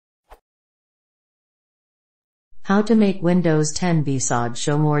How to make Windows 10 BSOD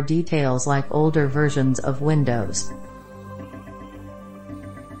show more details like older versions of Windows.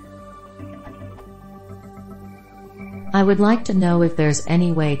 I would like to know if there's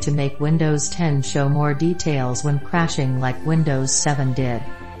any way to make Windows 10 show more details when crashing like Windows 7 did.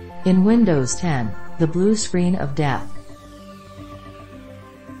 In Windows 10, the blue screen of death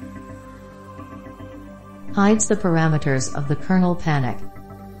hides the parameters of the kernel panic.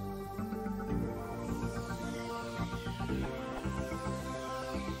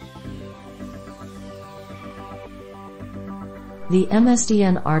 The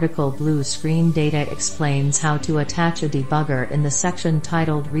MSDN article Blue Screen Data explains how to attach a debugger in the section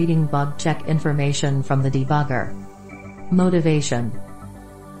titled Reading Bug Check Information from the Debugger. Motivation.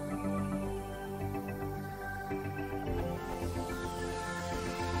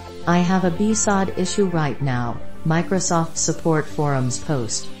 I have a BSOD issue right now, Microsoft Support Forums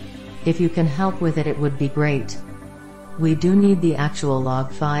post. If you can help with it, it would be great. We do need the actual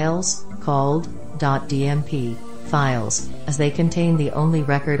log files, called .dmp. files, as they contain the only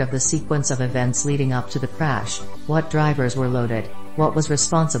record of the sequence of events leading up to the crash, what drivers were loaded, what was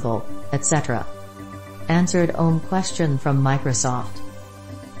responsible, etc. Answered question from Microsoft.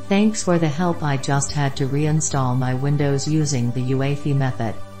 Thanks for the help. I just had to reinstall my Windows using the UEFI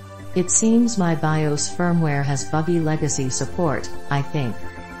method. It seems my BIOS firmware has buggy legacy support, I think.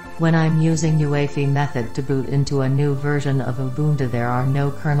 When I'm using UEFI method to boot into a new version of Ubuntu, there are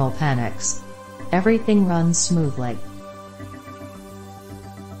no kernel panics. Everything runs smoothly.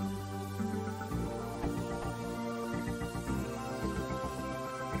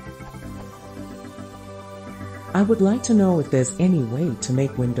 I would like to know if there's any way to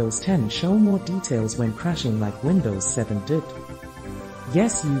make Windows 10 show more details when crashing like Windows 7 did.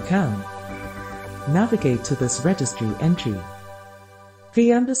 Yes, you can. Navigate to this registry entry.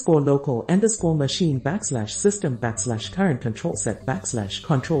 v_local_machine/system/current control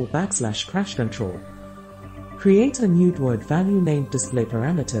set/control/crash control. Create a new word value named display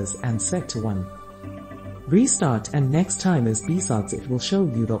parameters and set to 1. Restart, and next time is BSODs, it will show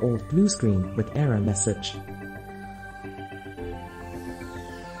you the old blue screen with error message.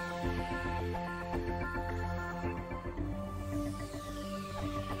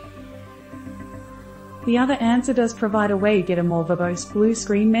 The other answer does provide a way to get a more verbose blue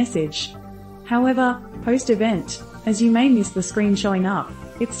screen message. However, post-event, as you may miss the screen showing up,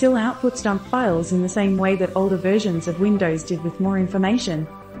 it still outputs dump files in the same way that older versions of Windows did with more information.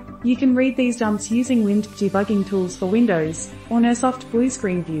 You can read these dumps using Wind debugging tools for Windows, or Nersoft Blue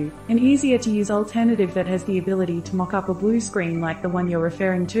Screen View, an easier to use alternative that has the ability to mock up a blue screen like the one you're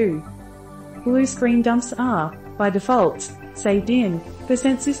referring to. Blue screen dumps are, by default, saved in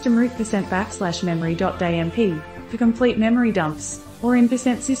 %systemroot%\memory.dmp for complete memory dumps, or in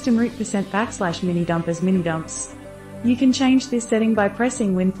 %systemroot%\minidump as minidumps. You can change this setting by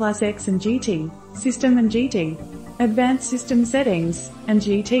pressing Win plus X and GT, System and GT, Advanced System Settings, and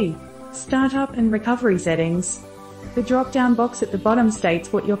GT, Startup and Recovery Settings. The drop-down box at the bottom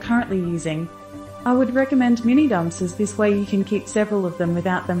states what you're currently using. I would recommend minidumps, as this way you can keep several of them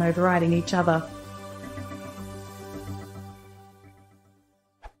without them overriding each other.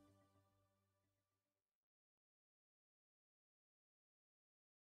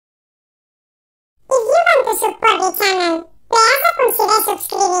 If you want to support the channel, please consider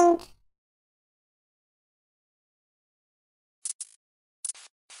subscribing.